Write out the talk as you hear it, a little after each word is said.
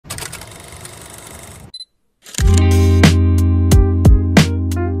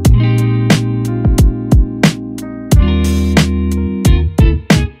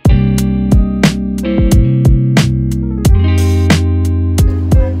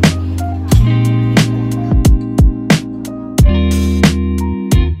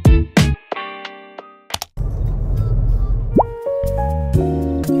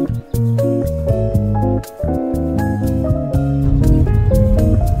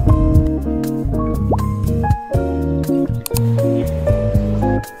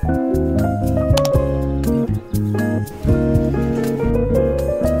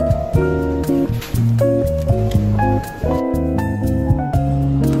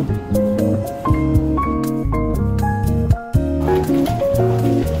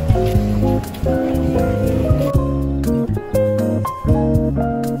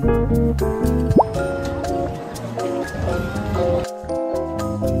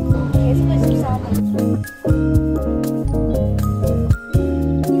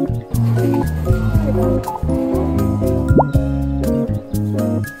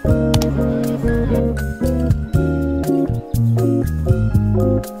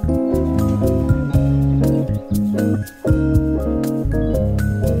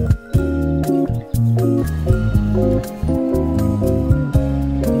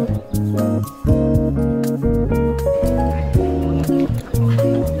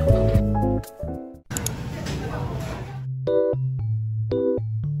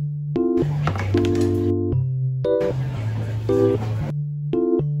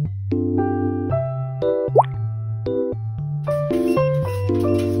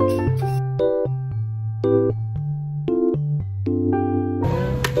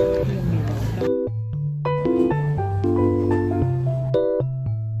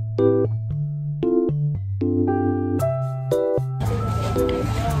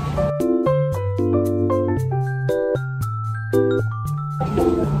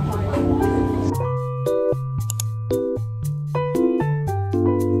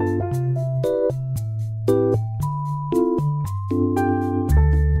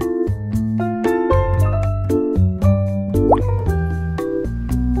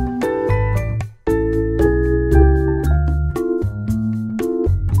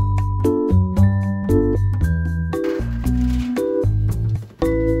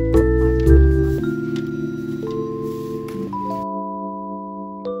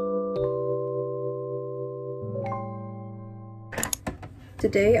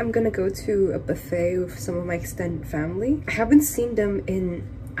Today I'm gonna go to a buffet with some of my extended family. I haven't seen them in,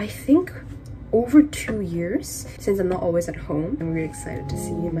 I think, over 2 years since I'm not always at home. I'm really excited to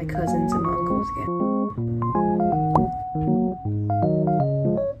see my cousins and my uncles again.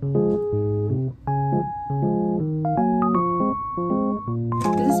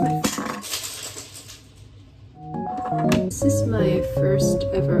 This is my first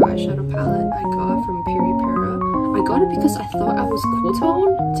ever eyeshadow palette I got from I got it because I thought I was cool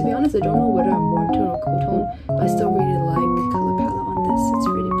tone. To be honest, I don't know whether I'm warm tone or cool tone, but I still really like the color palette on this. It's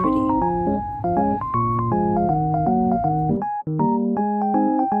really pretty.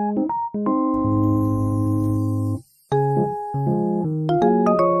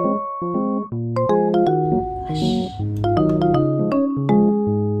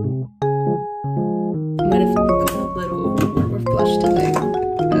 I might have gone a little with blush today,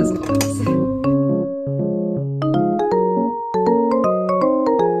 as always.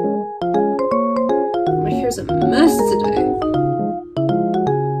 A mess today.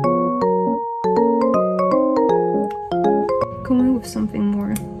 Going with something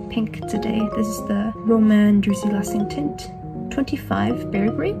more pink today. This is the Roman Juicy Lasting Tint 25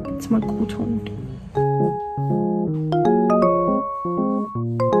 Berry Grape. It's more cool toned.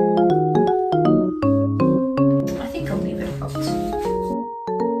 I think I'll leave it out.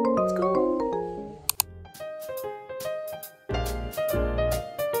 Let's go.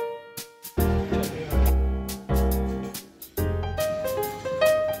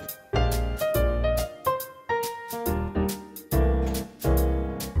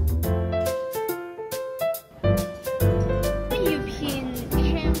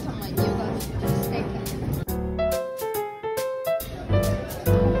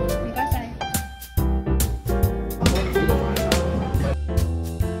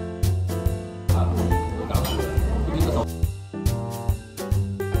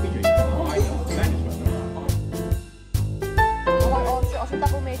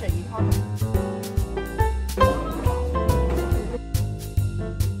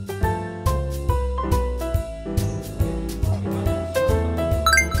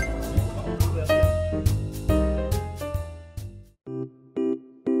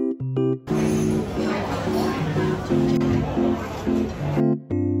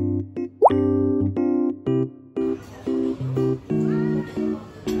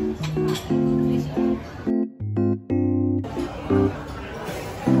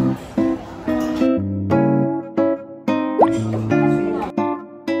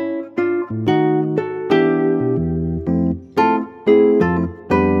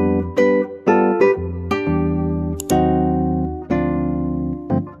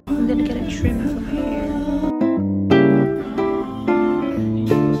 I'm gonna get a trim for my hair.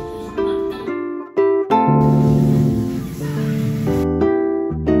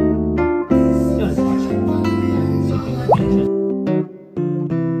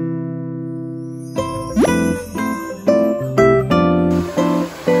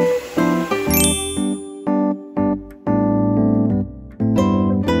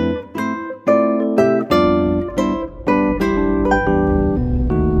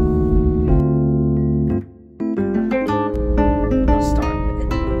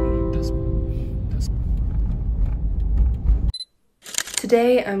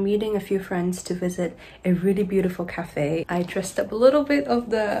 Today I'm meeting a few friends to visit a really beautiful cafe. I dressed up a little bit of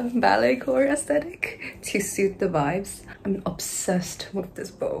the ballet core aesthetic to suit the vibes. I'm obsessed with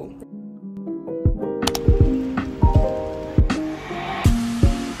this bow.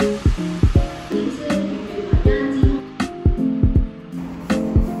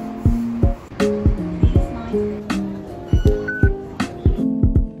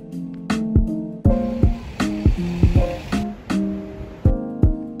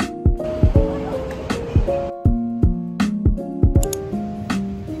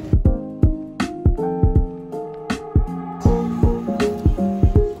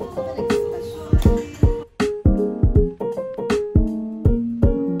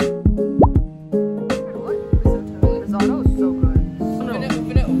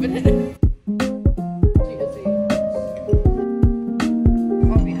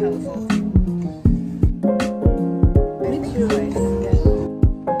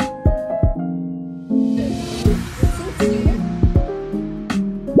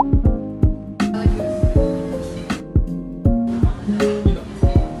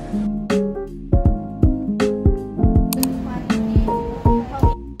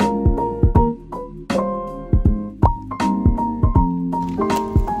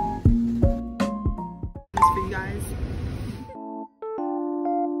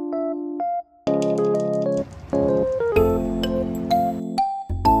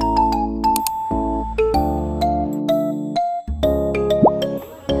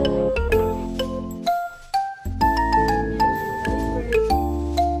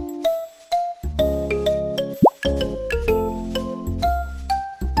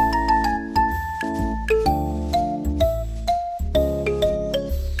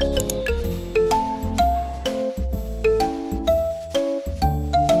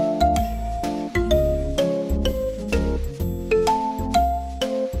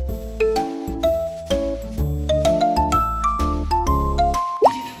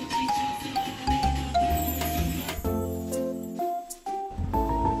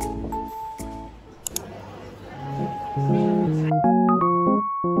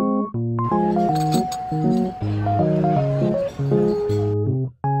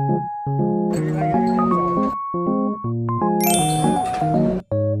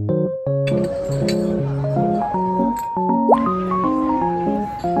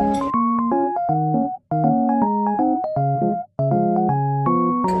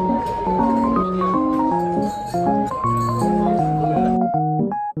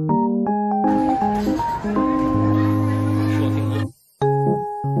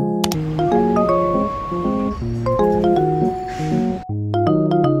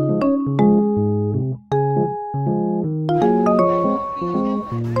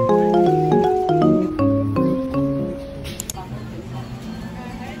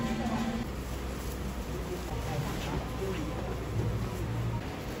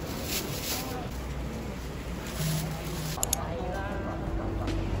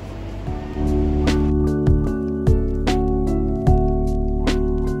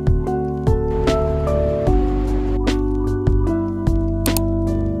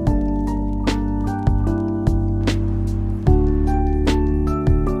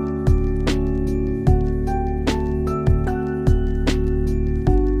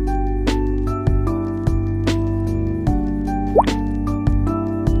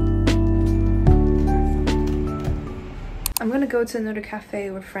 I'm gonna go to another cafe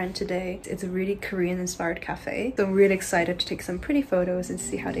with a friend today. It's a really Korean inspired cafe. So I'm really excited to take some pretty photos and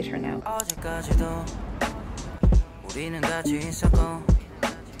see how they turn out. I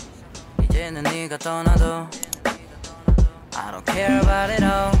don't care about it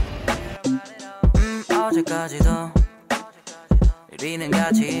all. 어제까지도 우리는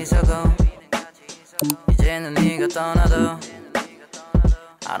같이 있었고 이제는 네가 떠나도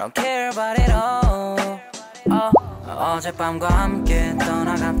I don't care about it all. 어젯밤과 함께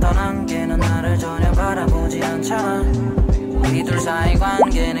떠난 게 넌 나를 전혀 바라보지 않잖아. 우리 둘 사이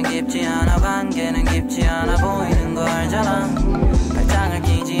관계는 깊지 않아 보이는 거 알잖아. 발장을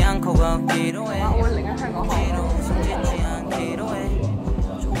끼지 않고 걷기로 해. 뒤로 숨짓지 않기로 해.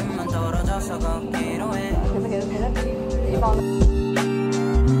 조금만 떨어져서 걷기로 해.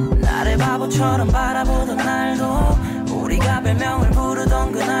 나를 바보처럼 바라보던 날도 우리가 별명을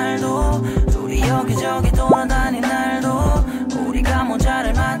부르던 그날도 둘이 여기저기